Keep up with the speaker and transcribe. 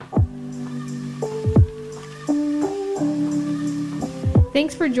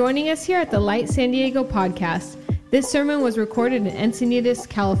Thanks for joining us here at the Light San Diego podcast. This sermon was recorded in Encinitas,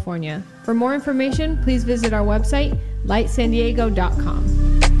 California. For more information, please visit our website,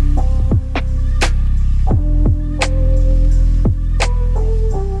 lightsandiego.com.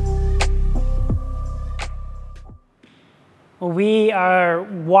 We are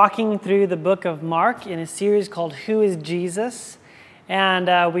walking through the book of Mark in a series called Who is Jesus?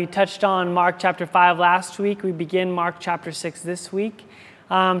 And we touched on Mark chapter 5 last week. We begin Mark chapter 6 this week.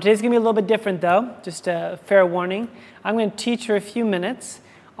 Today's going to be a little bit different though, just a fair warning. I'm going to teach for a few minutes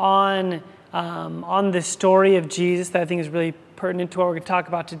on the story of Jesus that I think is really pertinent to what we're going to talk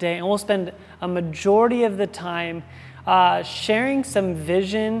about today. And we'll spend a majority of the time sharing some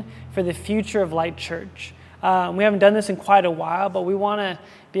vision for the future of Light Church. We haven't done this in quite a while, but we want to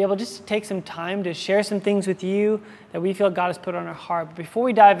be able just to take some time to share some things with you that we feel God has put on our heart. But before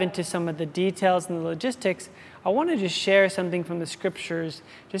we dive into some of the details and the logistics, I want to just share something from the scriptures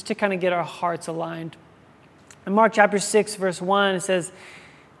just to kind of get our hearts aligned. In Mark chapter 6, verse 1, it says,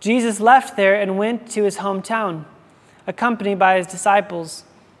 Jesus left there and went to his hometown, accompanied by his disciples.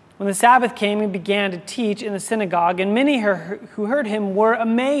 When the Sabbath came, he began to teach in the synagogue, and many who heard him were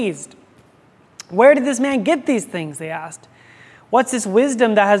amazed. Where did this man get these things, they asked. What's this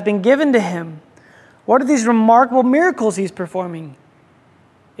wisdom that has been given to him? What are these remarkable miracles he's performing?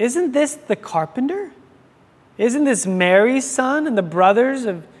 Isn't this the carpenter? Isn't this Mary's son and the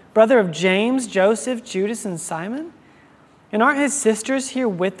brother of James, Joseph, Judas, and Simon? And aren't his sisters here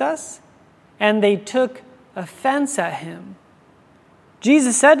with us? And they took offense at him.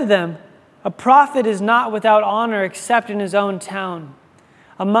 Jesus said to them, a prophet is not without honor except in his own town,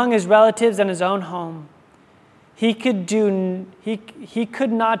 among his relatives and his own home. He could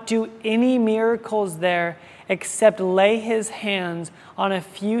not do any miracles there except lay his hands on a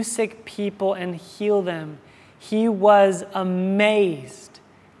few sick people and heal them. He was amazed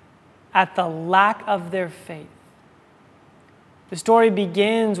at the lack of their faith. The story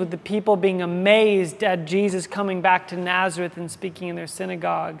begins with the people being amazed at Jesus coming back to Nazareth and speaking in their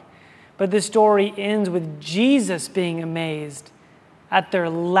synagogue. But the story ends with Jesus being amazed at their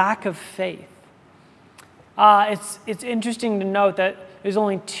lack of faith. It's interesting to note that there's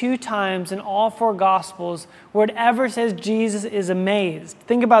only 2 times in all 4 Gospels where it ever says Jesus is amazed.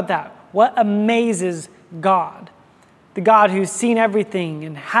 Think about that. What amazes God? The God who's seen everything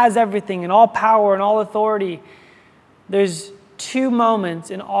and has everything and all power and all authority. There's 2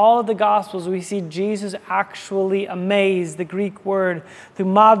 moments in all of the Gospels we see Jesus actually amazed. The Greek word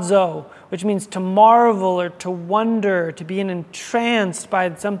thumazo, which means to marvel or to wonder, to be entranced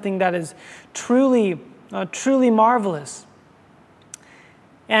by something that is truly marvelous.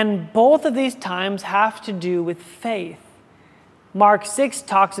 And both of these times have to do with faith. Mark 6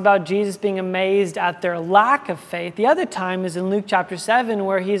 talks about Jesus being amazed at their lack of faith. The other time is in Luke chapter 7,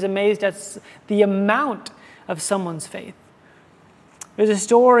 where he's amazed at the amount of someone's faith. There's a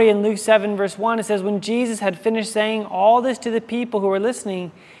story in Luke 7, verse 1. It says, when Jesus had finished saying all this to the people who were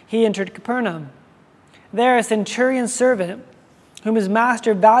listening, he entered Capernaum. There, a centurion's servant, whom his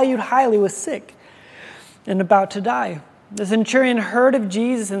master valued highly, was sick and about to die. The centurion heard of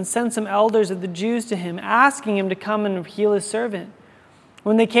Jesus and sent some elders of the Jews to him, asking him to come and heal his servant.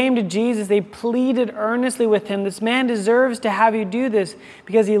 When they came to Jesus, they pleaded earnestly with him, this man deserves to have you do this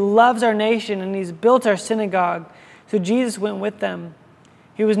because he loves our nation and he's built our synagogue. So Jesus went with them.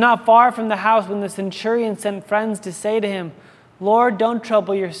 He was not far from the house when the centurion sent friends to say to him, Lord, don't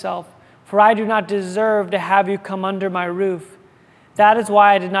trouble yourself, for I do not deserve to have you come under my roof. That is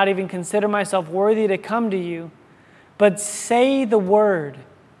why I did not even consider myself worthy to come to you. But say the word,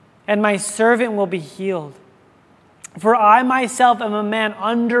 and my servant will be healed. For I myself am a man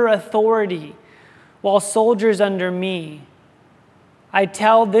under authority, while soldiers under me. I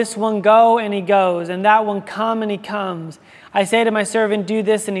tell this one, go, and he goes, and that one, come, and he comes. I say to my servant, do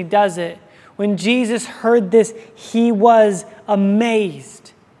this, and he does it. When Jesus heard this, he was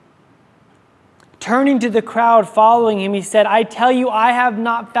amazed. Turning to the crowd following him, he said, I tell you, I have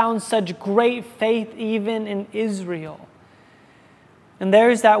not found such great faith even in Israel. And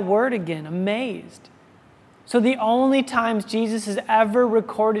there's that word again, amazed. So the only times Jesus is ever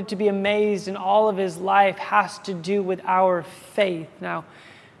recorded to be amazed in all of his life has to do with our faith. Now,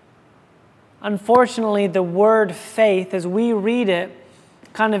 unfortunately, the word faith, as we read it,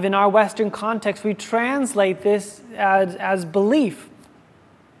 kind of in our Western context, we translate this as belief.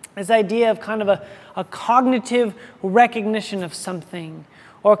 This idea of kind of a cognitive recognition of something,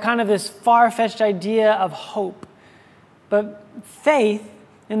 or kind of this far-fetched idea of hope. But faith,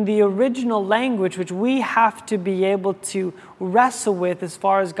 in the original language, which we have to be able to wrestle with as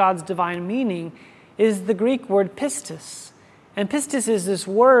far as God's divine meaning, is the Greek word pistis. And pistis is this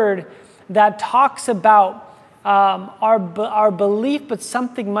word that talks about our belief, but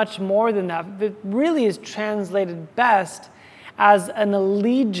something much more than that. It really is translated best as an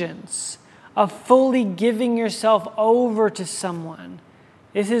allegiance of fully giving yourself over to someone.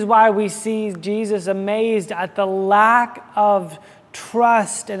 This is why we see Jesus amazed at the lack of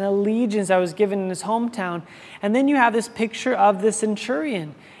trust and allegiance that was given in his hometown. And then you have this picture of the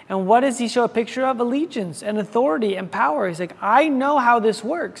centurion. And what does he show a picture of? Allegiance and authority and power. He's like, I know how this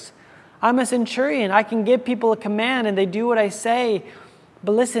works. I'm a centurion. I can give people a command and they do what I say.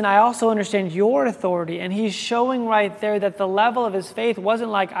 But listen, I also understand your authority. And he's showing right there that the level of his faith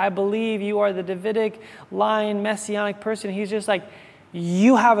wasn't like, I believe you are the Davidic line, messianic person. He's just like,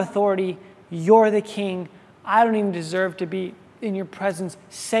 you have authority. You're the king. I don't even deserve to be in your presence.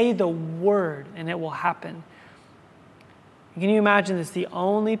 Say the word and it will happen. Can you imagine this? The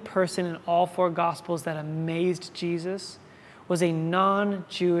only person in all four Gospels that amazed Jesus was a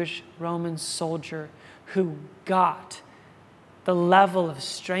non-Jewish Roman soldier who got the level of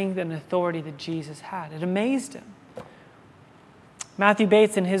strength and authority that Jesus had. It amazed him. Matthew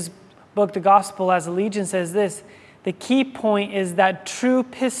Bates, in his book, The Gospel as a Legion, says this: the key point is that true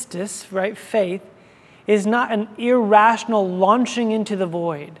pistis, right, faith, is not an irrational launching into the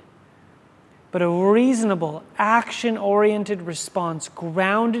void, but a reasonable, action-oriented response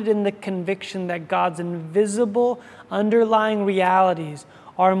grounded in the conviction that God's invisible underlying realities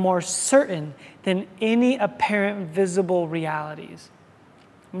are more certain than any apparent visible realities.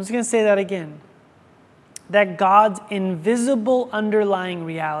 I'm just going to say that again. That God's invisible underlying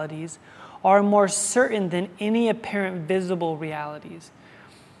realities are more certain than any apparent visible realities.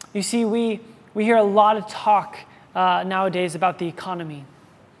 You see, we hear a lot of talk nowadays about the economy,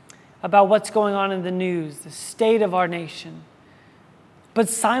 about what's going on in the news, the state of our nation. But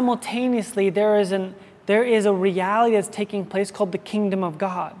simultaneously, there is a reality that's taking place called the kingdom of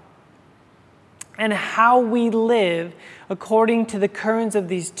God. And how we live according to the currents of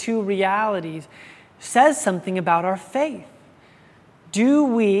these two realities says something about our faith. Do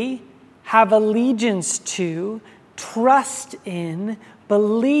we have allegiance to, trust in,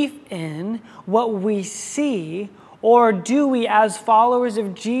 belief in what we see, or do we, as followers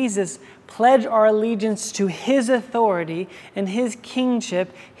of Jesus, pledge our allegiance to his authority and his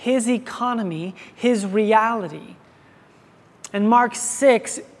kingship, his economy, his reality? And Mark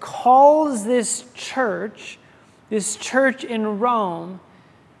 6 calls this church in Rome,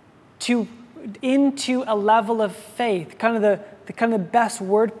 into a level of faith. The kind of best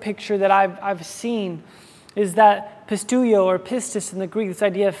word picture that I've seen is that pisteuo or pistis in the Greek, this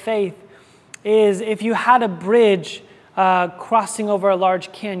idea of faith, is if you had a bridge crossing over a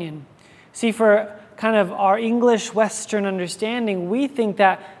large canyon. See, for kind of our English Western understanding, we think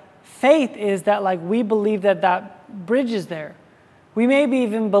that faith is that, like, we believe that bridge is there. We maybe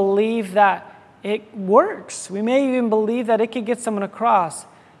even believe that it works. We may even believe that it could get someone across.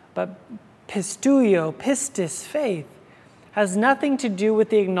 But pisteuo, pistis, faith, has nothing to do with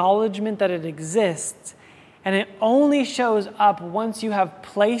the acknowledgement that it exists. And it only shows up once you have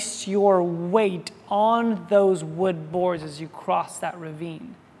placed your weight on those wood boards as you cross that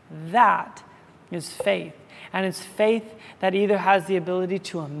ravine. That is faith. And it's faith that either has the ability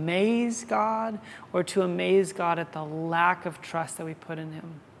to amaze God or to amaze God at the lack of trust that we put in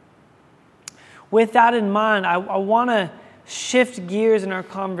him. With that in mind, I want to shift gears in our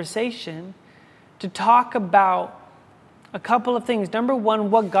conversation to talk about a couple of things. Number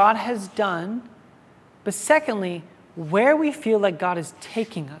one, what God has done. But secondly, where we feel like God is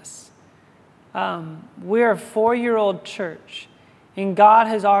taking us. We're a 4-year-old church, and God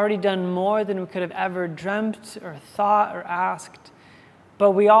has already done more than we could have ever dreamt or thought or asked.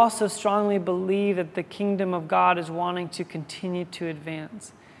 But we also strongly believe that the kingdom of God is wanting to continue to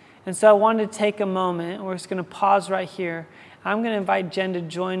advance. And so I wanted to take a moment. We're just going to pause right here. I'm going to invite Jen to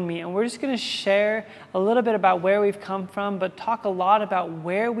join me, and we're just going to share a little bit about where we've come from, but talk a lot about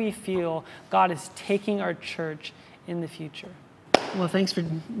where we feel God is taking our church in the future. Well, thanks for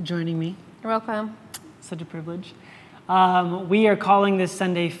joining me. You're welcome. Such a privilege. We are calling this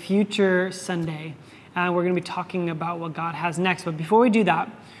Sunday Future Sunday, and we're going to be talking about what God has next. But before we do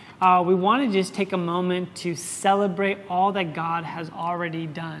that, we want to just take a moment to celebrate all that God has already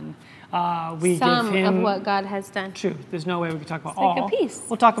done. We some give him of what God has done. True. There's no way we can talk about it's like all. A piece.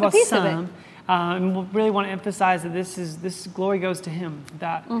 We'll talk it's about a piece some. Of it. And we'll really want to emphasize that this glory goes to him,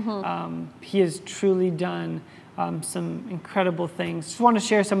 that he has truly done some incredible things. Just want to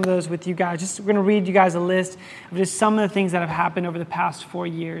share some of those with you guys. We're going to read you guys a list of just some of the things that have happened over the past 4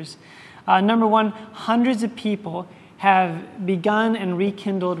 years. Number one, hundreds of people have begun and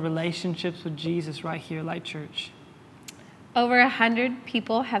rekindled relationships with Jesus right here at Light Church. Over 100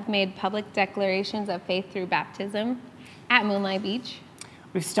 people have made public declarations of faith through baptism at Moonlight Beach.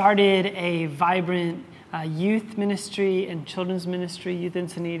 We've started a vibrant youth ministry and children's ministry, Youth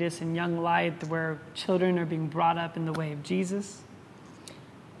Encinitas and Young Light, where children are being brought up in the way of Jesus.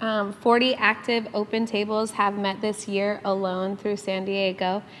 40 active open tables have met this year alone through San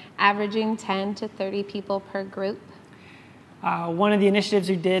Diego, averaging 10 to 30 people per group. One of the initiatives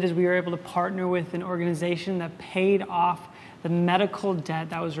we did is we were able to partner with an organization that paid off the medical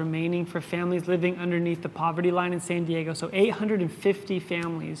debt that was remaining for families living underneath the poverty line in San Diego. So 850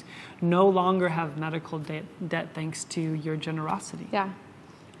 families no longer have medical debt thanks to your generosity. Yeah.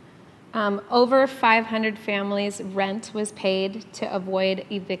 Over 500 families' rent was paid to avoid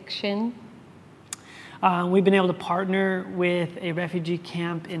eviction. We've been able to partner with a refugee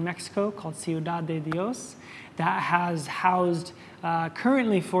camp in Mexico called Ciudad de Dios that has housed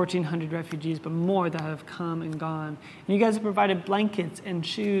currently 1,400 refugees, but more that have come and gone. And you guys have provided blankets and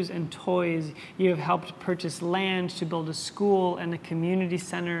shoes and toys. You have helped purchase land to build a school and a community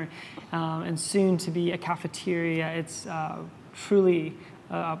center, and soon to be a cafeteria. It's truly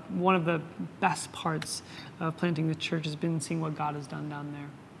one of the best parts of planting the church has been seeing what God has done down there.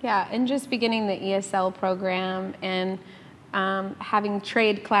 Yeah, and just beginning the ESL program and having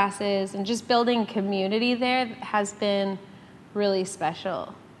trade classes and just building community there has been really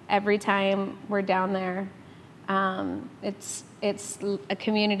special. Every time we're down there, it's a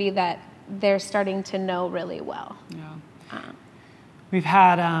community that they're starting to know really well. Yeah. We've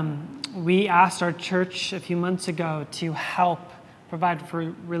had, we asked our church a few months ago to help provide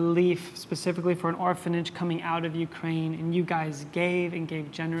for relief specifically for an orphanage coming out of Ukraine, and you guys gave and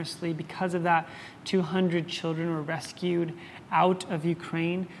gave generously. Because of that, 200 children were rescued out of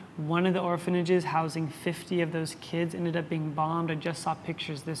Ukraine. One of the orphanages housing 50 of those kids ended up being bombed. I just saw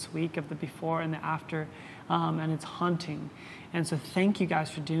pictures this week of the before and the after, and it's haunting. And so thank you guys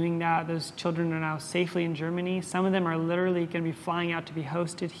for doing that. Those children are now safely in Germany. Some of them are literally going to be flying out to be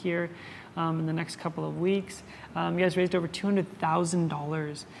hosted here in the next couple of weeks. You guys raised over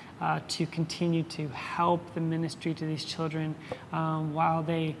 $200,000 to continue to help the ministry to these children while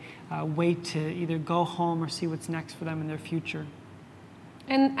they wait to either go home or see what's next for them in their future.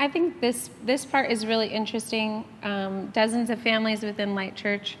 And I think this part is really interesting. Dozens of families within Light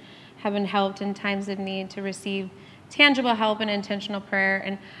Church have been helped in times of need to receive tangible help and intentional prayer.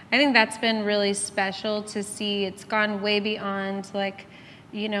 And I think that's been really special to see. It's gone way beyond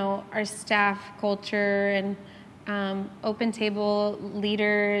our staff culture and open table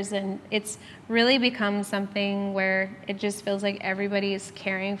leaders, and it's really become something where it just feels like everybody is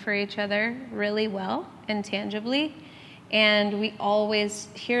caring for each other really well and tangibly. And we always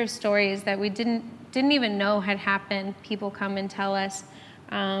hear stories that we didn't even know had happened. People come and tell us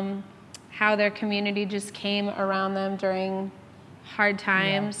how their community just came around them during hard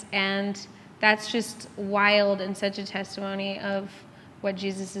times, and that's just wild and such a testimony of what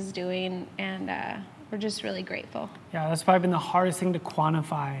Jesus is doing, and we're just really grateful. Yeah, that's probably been the hardest thing to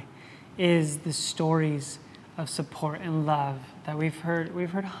quantify, is the stories of support and love that we've heard.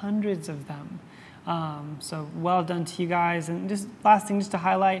 We've heard hundreds of them. So well done to you guys. And just last thing just to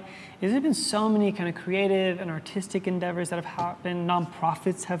highlight is there's been so many kind of creative and artistic endeavors that have happened.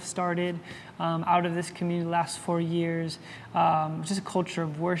 Nonprofits have started out of this community the last 4 years. Just a culture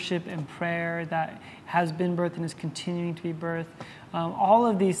of worship and prayer that has been birthed and is continuing to be birthed. All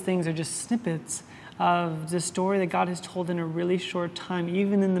of these things are just snippets of the story that God has told in a really short time.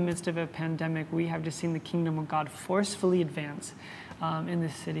 Even in the midst of a pandemic, we have just seen the kingdom of God forcefully advance in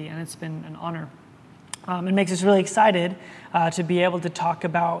this city, and it's been an honor. It makes us really excited to be able to talk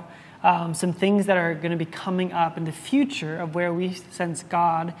about some things that are going to be coming up in the future of where we sense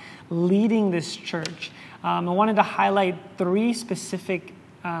God leading this church. I wanted to highlight 3 specific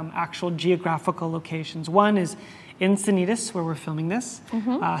actual geographical locations. One is Encinitas, where we're filming this.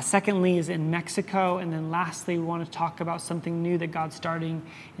 Mm-hmm. Secondly is in Mexico. And then lastly, we want to talk about something new that God's starting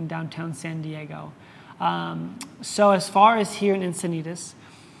in downtown San Diego. So as far as here in Encinitas,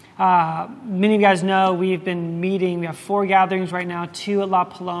 many of you guys know we've been meeting. We have 4 gatherings right now, 2 at La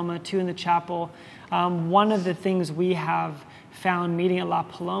Paloma, 2 in the chapel. One of the things we have found meeting at La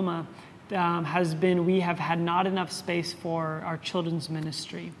Paloma has been we have had not enough space for our children's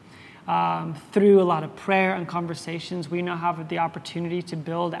ministry. Through a lot of prayer and conversations, we now have the opportunity to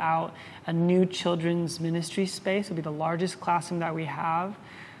build out a new children's ministry space. It'll be the largest classroom that we have,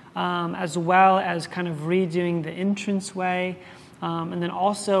 as well as kind of redoing the entranceway, and then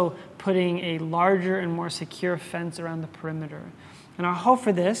also putting a larger and more secure fence around the perimeter. And our hope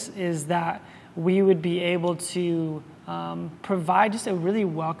for this is that we would be able to provide just a really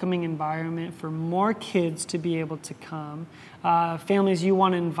welcoming environment for more kids to be able to come. Families you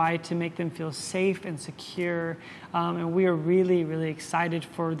want to invite to make them feel safe and secure. And we are really, really excited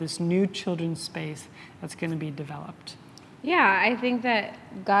for this new children's space that's going to be developed. Yeah, I think that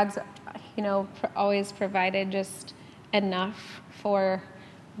God's, always provided just enough for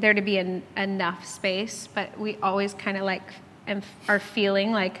there to be enough space, but we always kind of are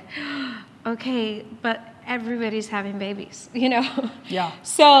feeling like, okay, but everybody's having babies, Yeah.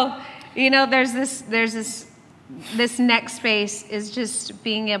 So, there's this next space is just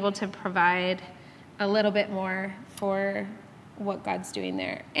being able to provide a little bit more for what God's doing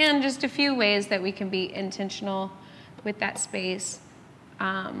there, and just a few ways that we can be intentional with that space,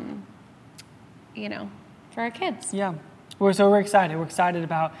 for our kids. Yeah. We're excited. We're excited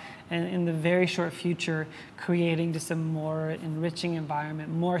about, in the very short future, creating just a more enriching environment,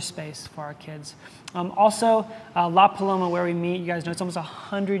 more space for our kids. Also, La Paloma, where we meet, you guys know it's almost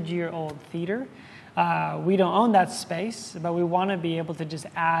 100-year-old theater. We don't own that space, but we want to be able to just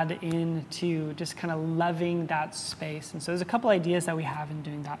add into just kind of loving that space. And so there's a couple ideas that we have in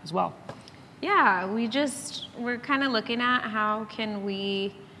doing that as well. Yeah, we're kind of looking at how can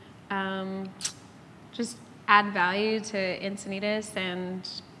we just add value to Encinitas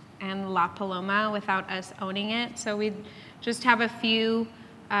and La Paloma without us owning it. So we'd just have a few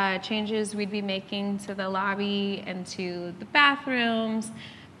changes we'd be making to the lobby and to the bathrooms,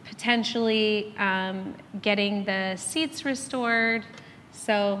 potentially getting the seats restored.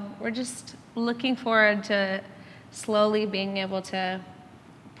 So we're just looking forward to slowly being able to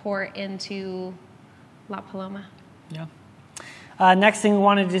pour into La Paloma. Yeah. Next thing we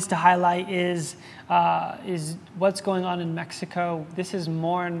wanted just to highlight is what's going on in Mexico. This has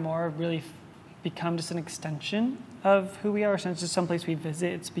more and more really become just an extension of who we are. It's not just someplace we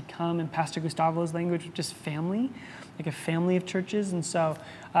visit. It's become, in Pastor Gustavo's language, just family, like a family of churches. And so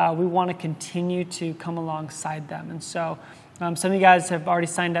we want to continue to come alongside them. And so some of you guys have already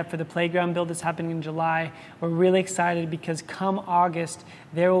signed up for the playground build that's happening in July. We're really excited because come August,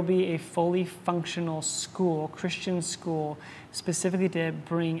 there will be a fully functional school, Christian school, specifically to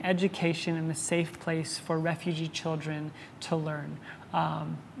bring education and a safe place for refugee children to learn,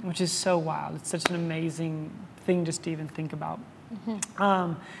 which is so wild. It's such an amazing thing just to even think about.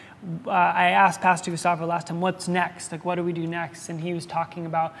 Mm-hmm. I asked Pastor Gustavo last time, what's next? Like, what do we do next? And he was talking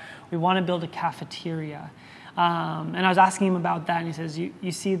about, we want to build a cafeteria. And I was asking him about that, and he says,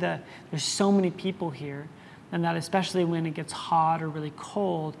 you see there's so many people here, and that especially when it gets hot or really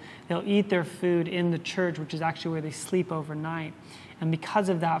cold, they'll eat their food in the church, which is actually where they sleep overnight. And because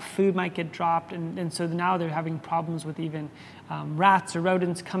of that, food might get dropped, and so now they're having problems with even rats or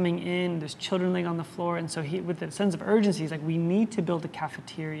rodents coming in. There's children laying on the floor, and so with the sense of urgency, he's like, we need to build a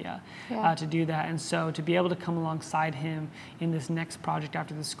cafeteria to do that. And so to be able to come alongside him in this next project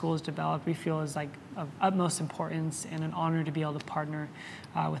after the school is developed, we feel is like of utmost importance and an honor to be able to partner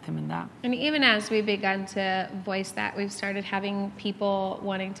with him in that. And even as we've begun to voice that, we've started having people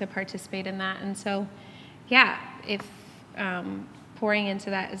wanting to participate in that. And so, yeah, if pouring into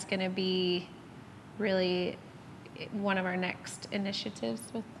that is going to be really one of our next initiatives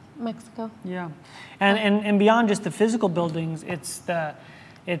with Mexico. Yeah, and beyond just the physical buildings, it's the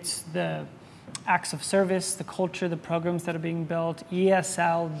acts of service, the culture, the programs that are being built.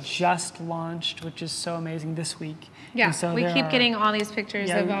 ESL just launched, which is so amazing this week. Yeah, so we keep getting all these pictures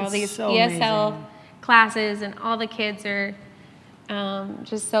of all these so ESL amazing classes, and all the kids are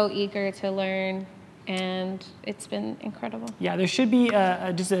just so eager to learn. And it's been incredible. Yeah, there should be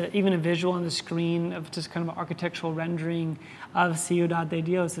even a visual on the screen of just kind of an architectural rendering of Ciudad de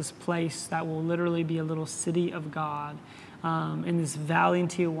Dios, this place that will literally be a little city of God in this valley in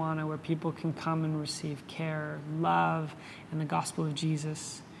Tijuana where people can come and receive care, love, and the gospel of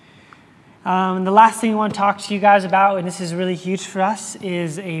Jesus. And the last thing I want to talk to you guys about, and this is really huge for us,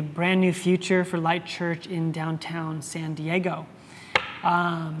 is a brand new future for Light Church in downtown San Diego.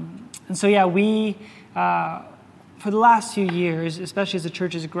 And so, yeah, we, for the last few years, especially as the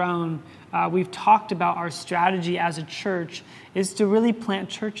church has grown, we've talked about our strategy as a church is to really plant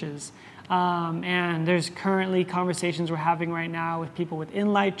churches. And there's currently conversations we're having right now with people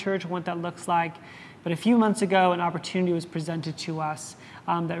within Light Church, what that looks like. But a few months ago, an opportunity was presented to us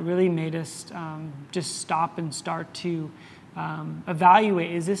that really made us just stop and start to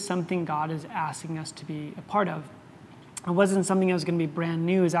evaluate, is this something God is asking us to be a part of? It wasn't something that was going to be brand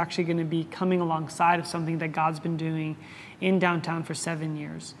new. It was actually going to be coming alongside of something that God's been doing in downtown for 7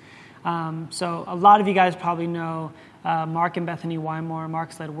 years. So a lot of you guys probably know Mark and Bethany Wymore.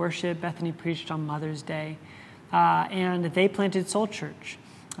 Mark's led worship. Bethany preached on Mother's Day. And they planted Soul Church.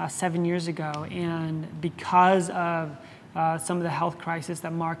 7 years ago, and because of some of the health crisis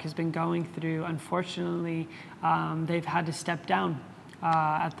that Mark has been going through, unfortunately, they've had to step down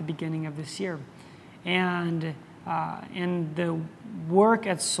at the beginning of this year. And the work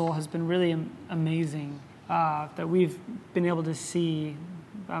at Soul has been really amazing that we've been able to see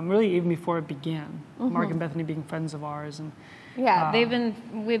really even before it began. Mm-hmm. Mark and Bethany being friends of ours. And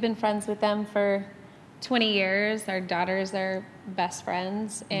we've been friends with them for 20 years. Our daughters are best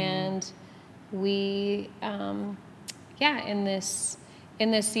friends, and we in this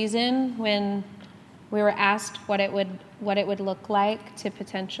season, when we were asked what it would look like to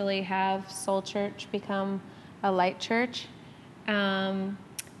potentially have Soul Church become a Light Church, and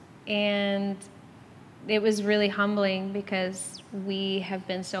it was really humbling because we have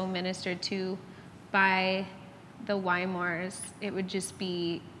been so ministered to by the Wymores. It would just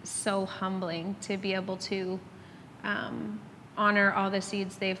be so humbling to be able to honor all the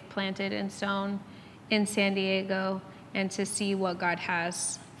seeds they've planted and sown in San Diego, and to see what God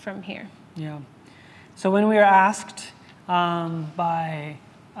has from here. Yeah. So when we were asked by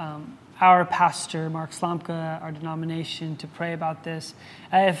our pastor, Mark Slomka, our denomination, to pray about this,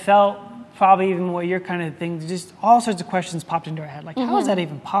 it felt probably even what you're kind of thinking, just all sorts of questions popped into our head. Like, how is that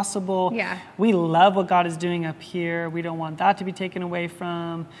even possible? Yeah. We love what God is doing up here. We don't want that to be taken away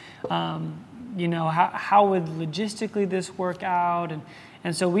from. How would logistically this work out?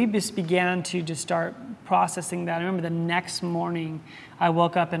 And so we just began to just start processing that. I remember the next morning, I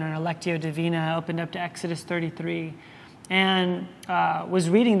woke up in an Lectio Divina, opened up to Exodus 33, and was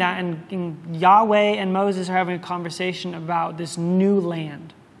reading that, and Yahweh and Moses are having a conversation about this new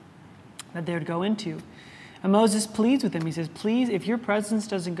land that they would go into. And Moses pleads with him. He says, please, if your presence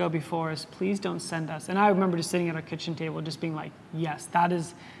doesn't go before us, please don't send us. And I remember just sitting at our kitchen table just being like, yes, that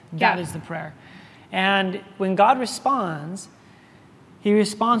is the prayer. And when God responds, he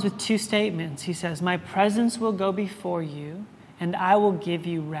responds with two statements. He says, my presence will go before you, and I will give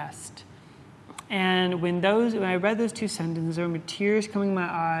you rest. And when I read those two sentences, there were tears coming to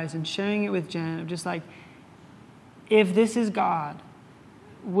my eyes, and sharing it with Jen, of just like, if this is God,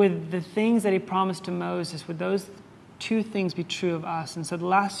 would the things that he promised to Moses, would those two things be true of us? And so the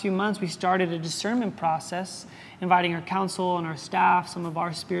last few months, we started a discernment process, inviting our council and our staff, some of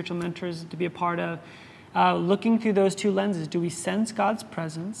our spiritual mentors to be a part of, looking through those two lenses. Do we sense God's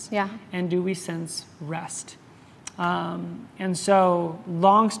presence? Yeah. And do we sense rest? And so,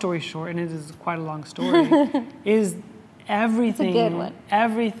 long story short, and it is quite a long story, is everything. It's a good one.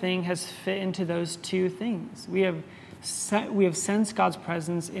 Everything has fit into those two things. We have sensed God's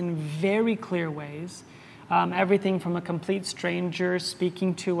presence in very clear ways. Everything from a complete stranger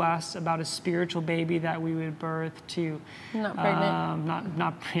speaking to us about a spiritual baby that we would birth to not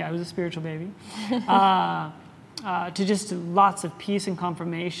pregnant. I was a spiritual baby. To just lots of peace and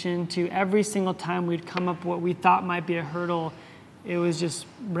confirmation. To every single time we'd come up what we thought might be a hurdle, it was just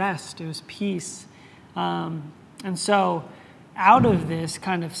rest. It was peace. And so, out of this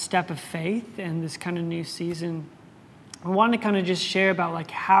kind of step of faith and this kind of new season, I want to kind of just share about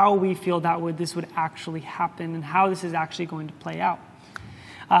like how we feel that this would actually happen and how this is actually going to play out.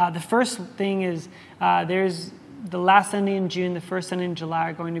 The first thing is there's the last Sunday in June, the first Sunday in July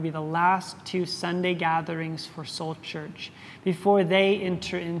are going to be the last two Sunday gatherings for Soul Church before they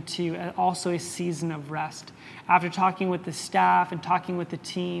enter into also a season of rest. After talking with the staff and talking with the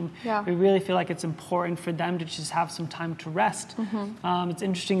team, we really feel like it's important for them to just have some time to rest. It's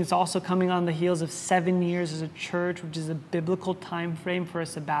interesting, it's also coming on the heels of 7 years as a church, which is a biblical time frame for a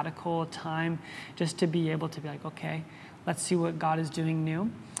sabbatical, a time just to be able to be like, okay, let's see what God is doing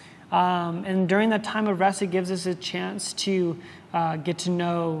new. And during that time of rest, it gives us a chance to get to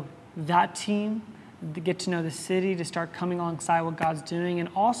know that team, to get to know the city, to start coming alongside what God's doing, and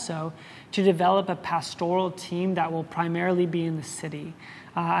also to develop a pastoral team that will primarily be in the city.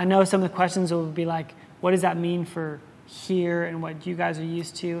 I know some of the questions will be like, what does that mean for here and what you guys are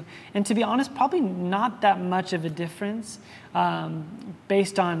used to? And to be honest, probably not that much of a difference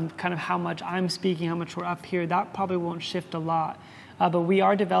based on kind of how much I'm speaking, how much we're up here. That probably won't shift a lot. But we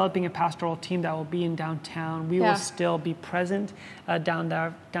are developing a pastoral team that will be in downtown. We will still be present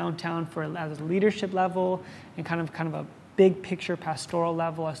downtown as a leadership level and kind of a big picture pastoral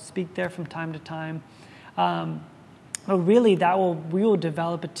level. I speak there from time to time. But really, we will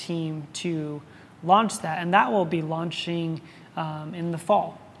develop a team to launch that, and that will be launching in the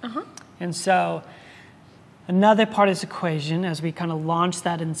fall. And so another part of this equation, as we kind of launch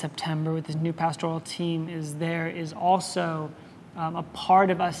that in September with this new pastoral team, is also a part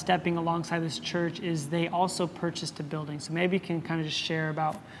of us stepping alongside this church is they also purchased a building. So maybe you can kind of just share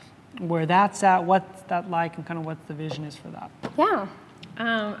about where that's at, what's that like, and kind of what the vision is for that. Yeah.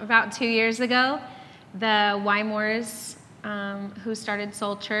 About 2 years ago, the Wymores, who started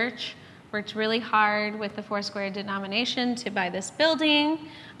Soul Church, worked really hard with the Foursquare denomination to buy this building.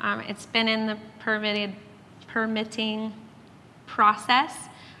 It's been in the permitting process,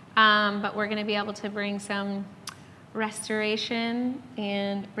 but we're going to be able to bring some restoration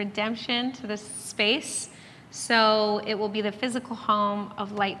and redemption to this space. So it will be the physical home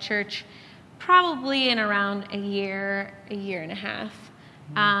of Light Church probably in around a year and a half.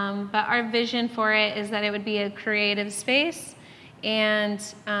 But our vision for it is that it would be a creative space, and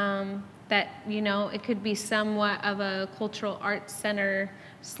that, it could be somewhat of a cultural arts center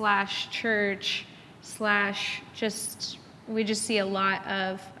 / church / we just see a lot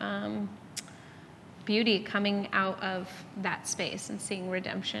of beauty coming out of that space and seeing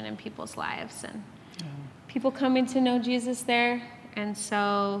redemption in people's lives and people coming to know Jesus there. And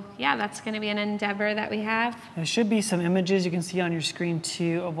so, that's going to be an endeavor that we have. There should be some images you can see on your screen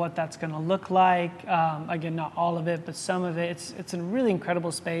too of what that's going to look like. Again, not all of it, but some of it. It's a really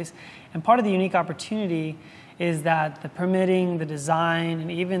incredible space. And part of the unique opportunity is that the permitting, the design,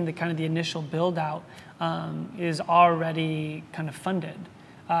 and even the initial build out is already kind of funded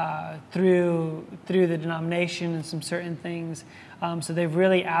through the denomination and some certain things. So they've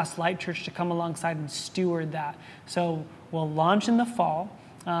really asked Light Church to come alongside and steward that. So we'll launch in the fall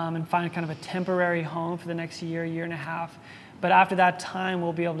and find kind of a temporary home for the next year and a half. But after that time,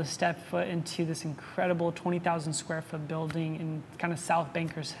 we'll be able to step foot into this incredible 20,000 square foot building in kind of South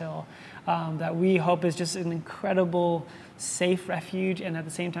Bankers Hill that we hope is just an incredible, safe refuge and at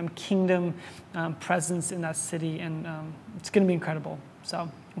the same time kingdom presence in that city. And it's going to be incredible. So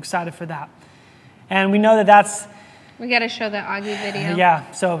I'm excited for that. And we know that's... We got to show the Augie video.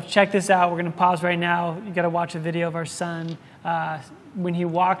 Yeah, so check this out. We're going to pause right now. You got to watch a video of our son when he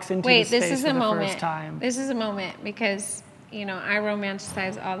walks into the space for the first time. This is a moment because, I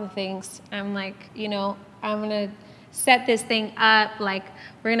romanticize all the things. I'm like, I'm going to set this thing up. Like,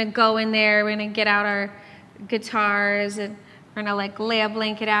 we're going to go in there. We're going to get out our guitars and we're going to lay a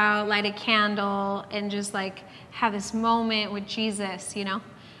blanket out, light a candle, and just have this moment with Jesus,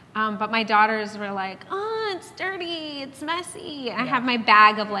 But my daughters were like, oh, it's dirty, it's messy. And I have my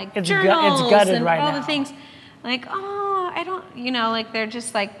bag of journals and all the things. I don't, they're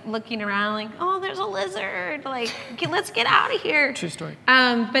just looking around oh, there's a lizard. Let's get out of here. True story.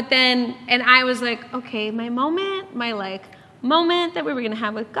 But then, and I was okay, my moment that we were going to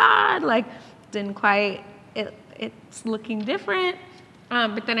have with God, didn't quite, it's looking different.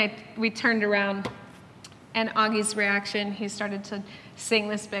 But then we turned around and Augie's reaction, he started to sing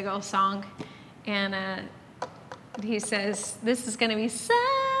this big old song, and he says, "This is going to be some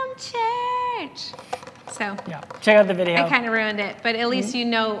church." So check out the video. I kind of ruined it, but at least you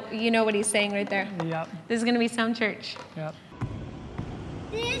know what he's saying right there. Yep. This is going to be some church. Yep.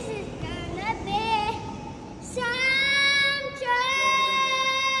 This is gonna be some church.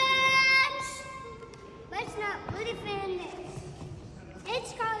 Let's not put it in this.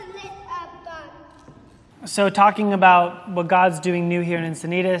 It's called Lit Up Gun. So talking about what God's doing new here in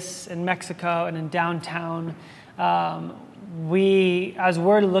Encinitas, in Mexico, and in downtown, as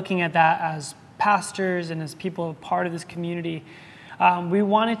we're looking at that as pastors and as people part of this community, we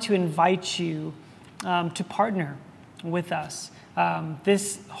wanted to invite you to partner with us.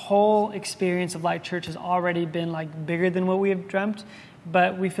 This whole experience of Light Church has already been bigger than what we have dreamt,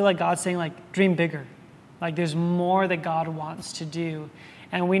 but we feel God's saying dream bigger. There's more that God wants to do.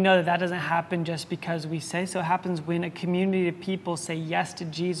 And we know that doesn't happen just because we say so. It happens when a community of people say yes to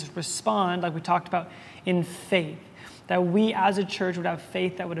Jesus, respond, like we talked about, in faith. That we as a church would have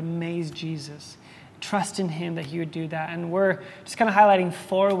faith that would amaze Jesus. Trust in him that he would do that. And we're just kind of highlighting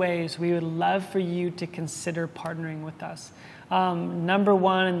 4 ways we would love for you to consider partnering with us. Number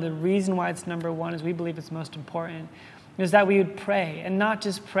one, and the reason why it's number one is we believe it's most important, is that we would pray. And not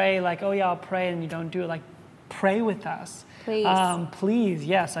just pray oh yeah, I'll pray, and you don't do it. Pray with us. Please. Please,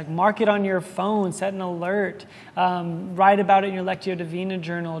 yes. Mark it on your phone, set an alert, write about it in your Lectio Divina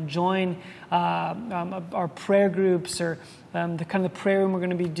journal, join our prayer groups or the kind of the prayer room we're going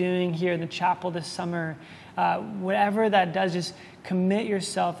to be doing here in the chapel this summer. Whatever that does, just commit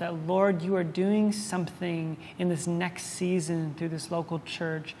yourself that, Lord, you are doing something in this next season through this local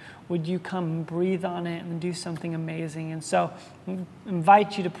church. Would you come and breathe on it and do something amazing? And so I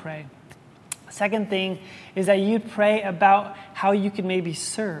invite you to pray. Second thing is that you pray about how you could maybe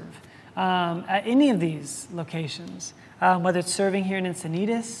serve at any of these locations, whether it's serving here in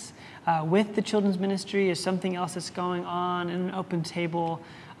Encinitas with the children's ministry or something else that's going on in an open table,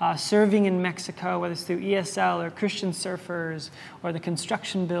 serving in Mexico, whether it's through ESL or Christian Surfers or the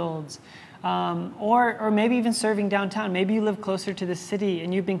construction builds. or maybe even serving downtown. Maybe you live closer to the city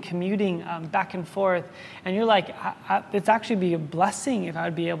and you've been commuting back and forth, and you're like, it's actually be a blessing if I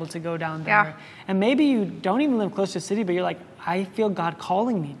would be able to go down there. Yeah. And maybe you don't even live close to the city, but you're like, I feel God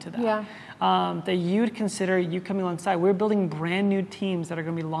calling me to that. Yeah. That you'd consider you coming alongside. We're building brand new teams that are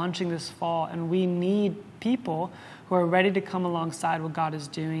going to be launching this fall, and we need people who are ready to come alongside what God is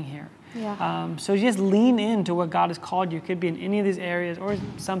doing here. Yeah. So just lean into what God has called you. It could be in any of these areas or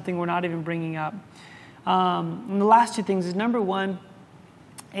something we're not even bringing up. And the last two things is, number one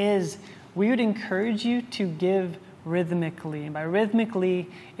is we would encourage you to give rhythmically. And by rhythmically,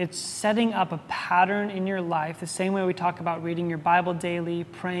 it's setting up a pattern in your life, the same way we talk about reading your Bible daily,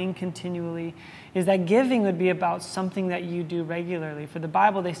 praying continually, is that giving would be about something that you do regularly. For the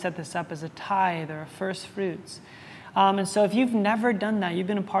Bible, they set this up as a tithe or a first fruits. And so if you've never done that, you've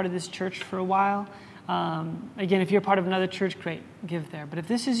been a part of this church for a while, again, if you're part of another church, great, give there. But if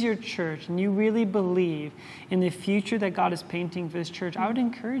this is your church and you really believe in the future that God is painting for this church, I would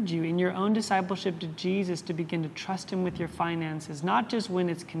encourage you in your own discipleship to Jesus to begin to trust him with your finances, not just when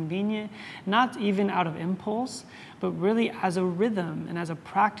it's convenient, not even out of impulse, but really as a rhythm and as a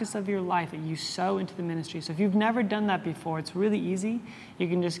practice of your life that you sow into the ministry. So if you've never done that before, it's really easy. You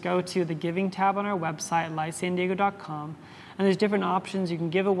can just go to the giving tab on our website, lightsandiego.com. And there's different options. You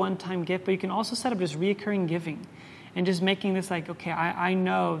can give a one-time gift, but you can also set up just reoccurring giving and just making this like, okay, I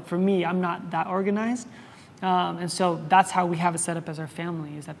know for me, I'm not that organized. And so that's how we have it set up as our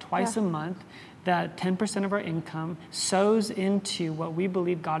family, is that twice a month, that 10% of our income sows into what we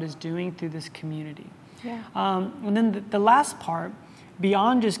believe God is doing through this community. Yeah. And then the last part,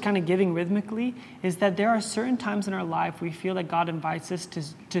 beyond just kind of giving rhythmically, is that there are certain times in our life we feel that God invites us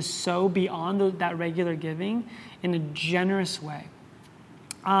to sow beyond that regular giving in a generous way.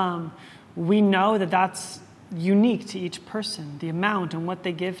 We know that that's unique to each person, the amount and what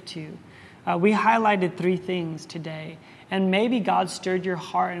they give to. We highlighted 3 things today, and maybe God stirred your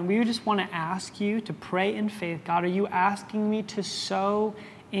heart, and we just want to ask you to pray in faith. God, are you asking me to sow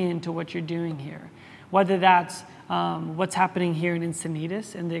into what you're doing here? Whether that's what's happening here in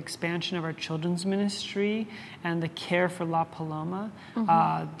Encinitas and the expansion of our children's ministry and the care for La Paloma.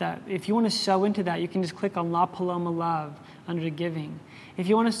 That if you want to sow into that, you can just click on La Paloma Love under the giving. If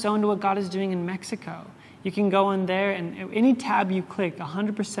you want to sow into what God is doing in Mexico, you can go in there, and any tab you click,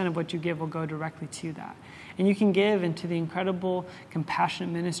 100% of what you give will go directly to that. And you can give into the incredible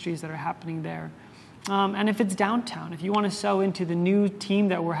compassionate ministries that are happening there. And if it's downtown, if you want to sow into the new team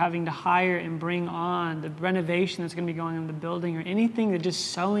that we're having to hire and bring on, the renovation that's going to be going on in the building, or anything that just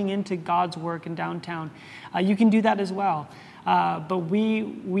sowing into God's work in downtown, you can do that as well. But we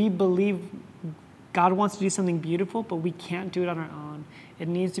believe God wants to do something beautiful, but we can't do it on our own. It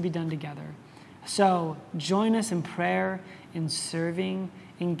needs to be done together. So join us in prayer, in serving,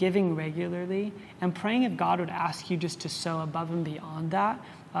 in giving regularly, and praying if God would ask you just to sow above and beyond that,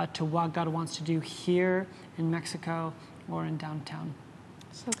 to what God wants to do here in Mexico or in downtown.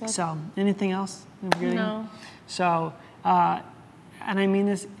 So good. So, anything else? No. So, and I mean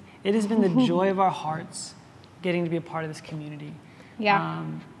this, it has been the joy of our hearts getting to be a part of this community. Yeah.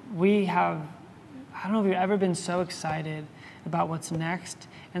 We have, I don't know if you've ever been so excited about what's next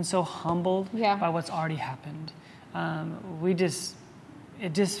and so humbled by what's already happened.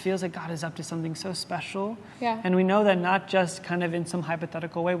 It just feels like God is up to something so special. Yeah. And we know that not just kind of in some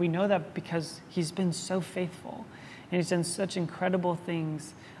hypothetical way. We know that because he's been so faithful. And he's done such incredible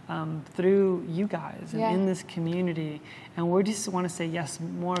things through you guys and in this community. And we just want to say, yes,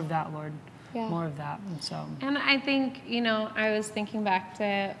 more of that, Lord. Yeah. More of that. And I think, I was thinking back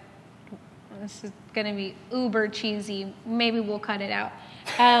to, this is going to be uber cheesy. Maybe we'll cut it out.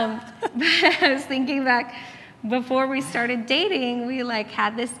 But I was thinking back, before we started dating, we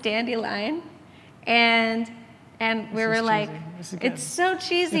had this dandelion, and we were like, it's so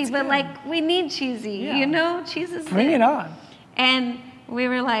cheesy, but we need cheesy, cheese is bring it on. And we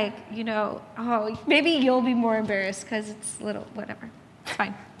were like, oh, maybe you'll be more embarrassed because it's little, whatever, it's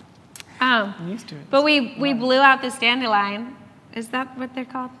fine. I'm used to it. But we blew out this dandelion. Is that what they're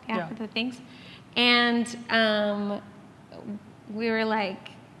called? Yeah. For the things. And we were like,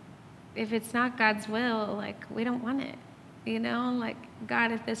 if it's not God's will, we don't want it,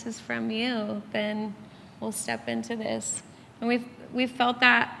 God, if this is from you, then we'll step into this. And we've felt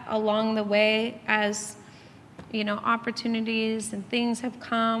that along the way as, opportunities and things have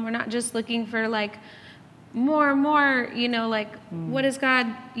come. We're not just looking for more and more, what is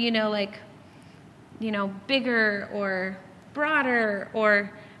God, bigger or broader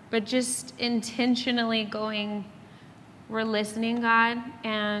but just intentionally going, we're listening, God,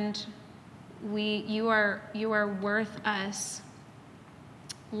 and you are worth us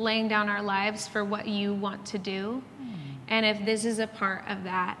laying down our lives for what you want to do. And if this is a part of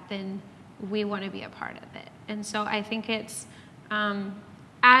that, then we want to be a part of it. And so I think it's,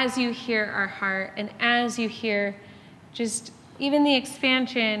 as you hear our heart and as you hear just even the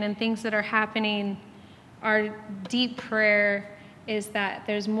expansion and things that are happening, our deep prayer is that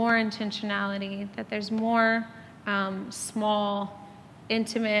there's more intentionality, that there's more small,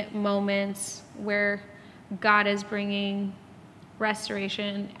 intimate moments where God is bringing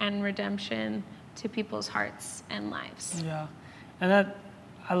restoration and redemption to people's hearts and lives. Yeah, and that,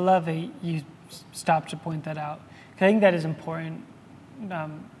 I love that you stopped to point that out. I think that is important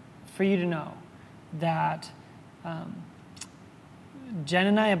for you to know that Jen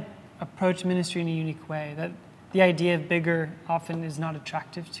and I approach ministry in a unique way, that the idea of bigger often is not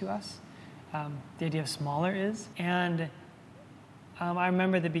attractive to us. The idea of smaller is. And I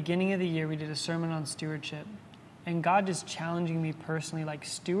remember the beginning of the year, we did a sermon on stewardship. And God just challenging me personally, like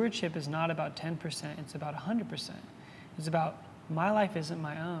stewardship is not about 10%, it's about 100%. It's about my life isn't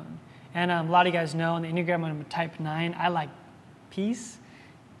my own. And a lot of you guys know on the Enneagram, I'm a type 9. I like peace,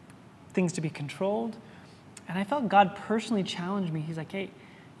 things to be controlled. And I felt God personally challenge me. He's like, hey,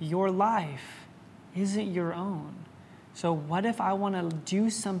 your life isn't your own. So what if I want to do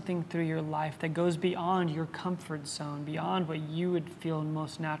something through your life that goes beyond your comfort zone, beyond what you would feel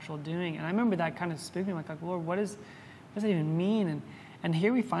most natural doing? And I remember that kind of speaking, like Lord, what does that even mean? And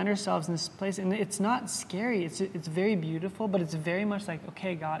here we find ourselves in this place, and it's not scary. It's very beautiful, but it's very much like,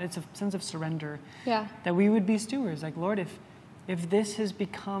 okay, God, it's a sense of surrender. Yeah. That we would be stewards. Like, Lord, if this has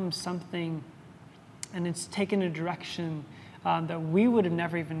become something and it's taken a direction that we would have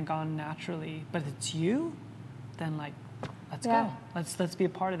never even gone naturally, but it's you, then like, let's go. Let's be a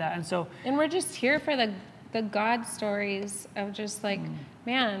part of that. And we're just here for the God stories of just like,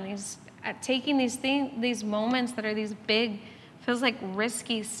 man, these taking these moments that are these big, feels like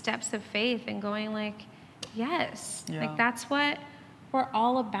risky steps of faith and going like, yes, like that's what we're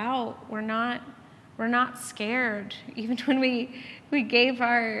all about. We're not scared. Even when we gave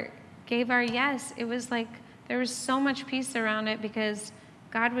our yes, it was like there was so much peace around it because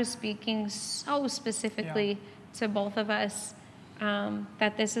God was speaking so specifically to both of us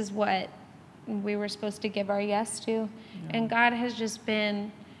that this is what we were supposed to give our yes to. And God has just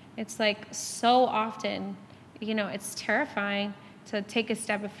been, it's like so often, it's terrifying to take a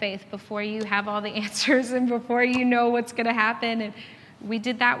step of faith before you have all the answers and before you know what's going to happen. And we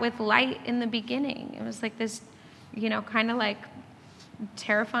did that with Light in the beginning. It was like this, kind of like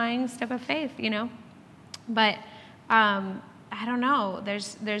terrifying step of faith, But I don't know.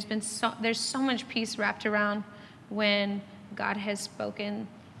 There's so much peace wrapped around when God has spoken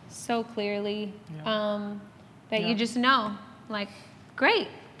so clearly that you just know, like, great.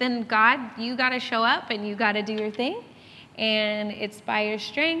 Then God, you got to show up and you got to do your thing, and it's by your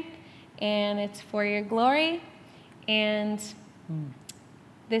strength and it's for your glory, and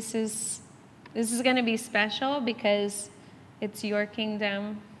this is going to be special because it's your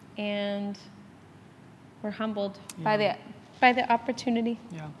kingdom, and we're humbled by the opportunity.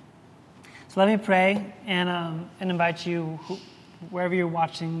 Yeah. So let me pray and invite you, wherever you're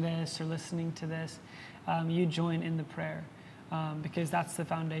watching this or listening to this, you join in the prayer. Because that's the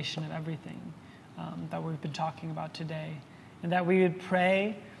foundation of everything that we've been talking about today. And that we would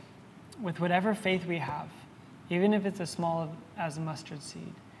pray with whatever faith we have, even if it's as small as a mustard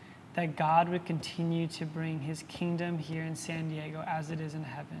seed, that God would continue to bring his kingdom here in San Diego as it is in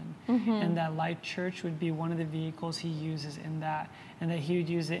heaven. And that Light Church would be one of the vehicles he uses in that, and that he would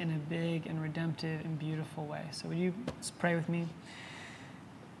use it in a big and redemptive and beautiful way. So would you just pray with me?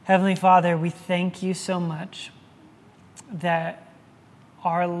 Heavenly Father, we thank you so much that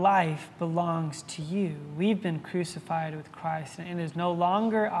our life belongs to you. We've been crucified with Christ, and it is no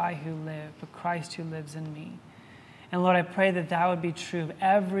longer I who live, but Christ who lives in me. And Lord, I pray that that would be true of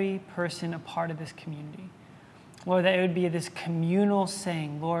every person a part of this community. Lord, that it would be this communal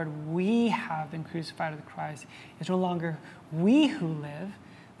saying, Lord, we have been crucified with Christ. It's no longer we who live,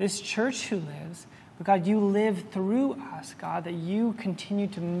 this church who lives, but God, you live through us, God, that you continue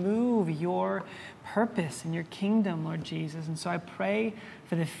to move your purpose in your kingdom, Lord Jesus. And so I pray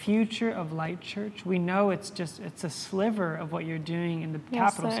for the future of Light Church. We know it's a sliver of what you're doing in the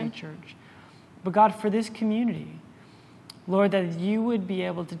Capital C Church. But God, for this community, Lord, that you would be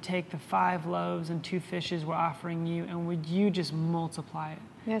able to take the 5 loaves and 2 fishes we're offering you, and would you just multiply it?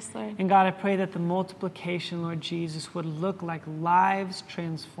 Yes, Lord. And God, I pray that the multiplication, Lord Jesus, would look like lives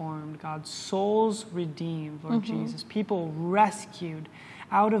transformed, God, souls redeemed, Lord Jesus, people rescued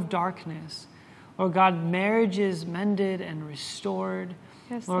out of darkness. Lord God, marriages mended and restored.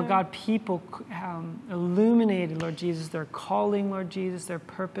 Yes, Lord God, people illuminated, Lord Jesus, their calling, Lord Jesus, their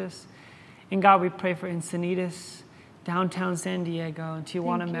purpose. And God, we pray for Encinitas, downtown San Diego, and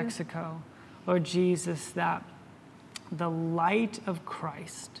Tijuana, Mexico. Lord Jesus, that the light of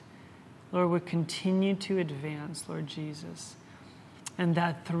Christ, Lord, would continue to advance, Lord Jesus. And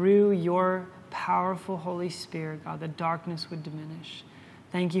that through your powerful Holy Spirit, God, the darkness would diminish.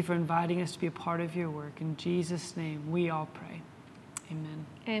 Thank you for inviting us to be a part of your work. In Jesus' name, we all pray. Amen.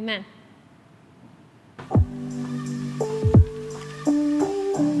 Amen.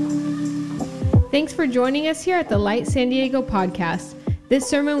 Thanks for joining us here at the Light San Diego podcast. This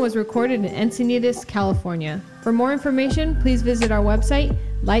sermon was recorded in Encinitas, California. For more information, please visit our website,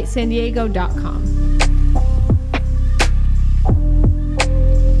 lightsandiego.com.